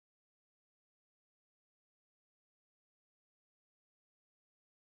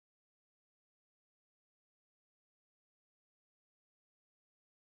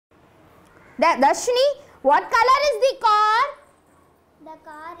Darshini, what color is the car? The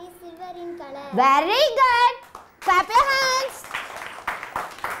car is silver in color. Very good. Clap your hands.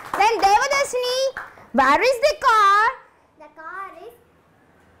 Then Devadarshini, where is the car? The car is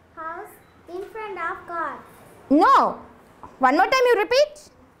house in front of car. No. One more time you repeat.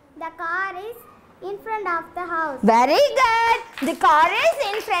 The car is in front of the house. Very good. The car is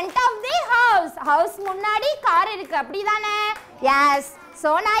in front of the house. House முன்னாடி car இருக்கு அப்படிதானே? Yes.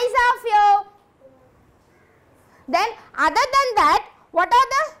 So nice of you. Then other than that, what are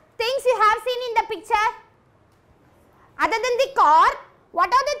the things you have seen in the picture? Other than the car,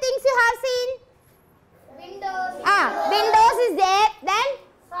 what are the things you have seen? Windows. Windows is there. Then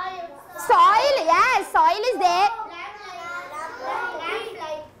Soil. soil. Yes, soil is there.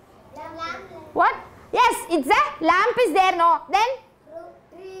 What? Yes, it's a lamp is there. No. Then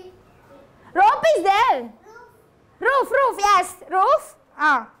rope is there. Roof. Yes, roof.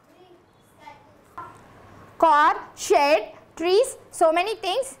 Car, shed, trees. So many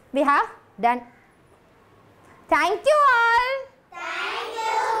things we have done. Thank you all. Thank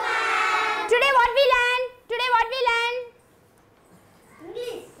you, ma'am. Today what we learned?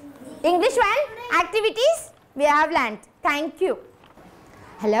 English one. Activities we have learned. Thank you.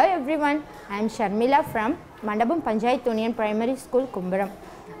 Hello everyone. I am Sharmila from Mandapam Union Primary School, Kumbaram.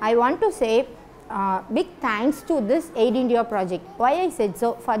 I want to say big thanks to this Aid India project. Why I said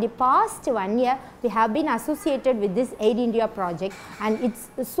so? For the past 1 year, we have been associated with this Aid India project, and it's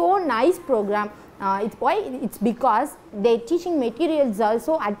so nice program. It's because their teaching materials are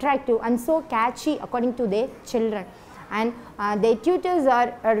so attractive and so catchy according to their children, and their tutors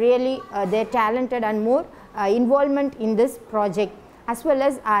are really they're talented and more involvement in this project, as well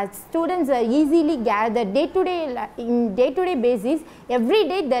as students are easily gathered day to day basis. Every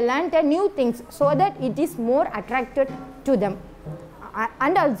day they learn new things so that it is more attracted to them.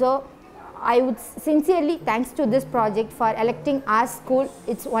 And also I would sincerely thanks to this project for electing our school.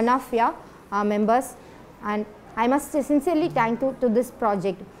 It's one of your members, and I must sincerely thank to this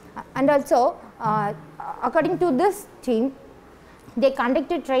project. And also according to this team, they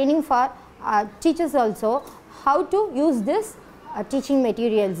conducted training for teachers also how to use this teaching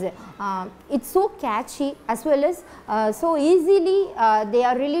materials. It's so catchy, as well as so easily they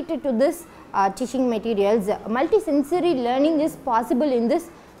are related to this teaching materials. Multisensory learning is possible in this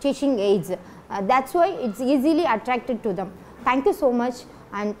teaching aids. That's why it's easily attracted to them. Thank you so much,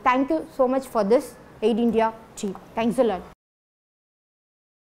 and thank you so much for this Aid India team. Thanks a lot.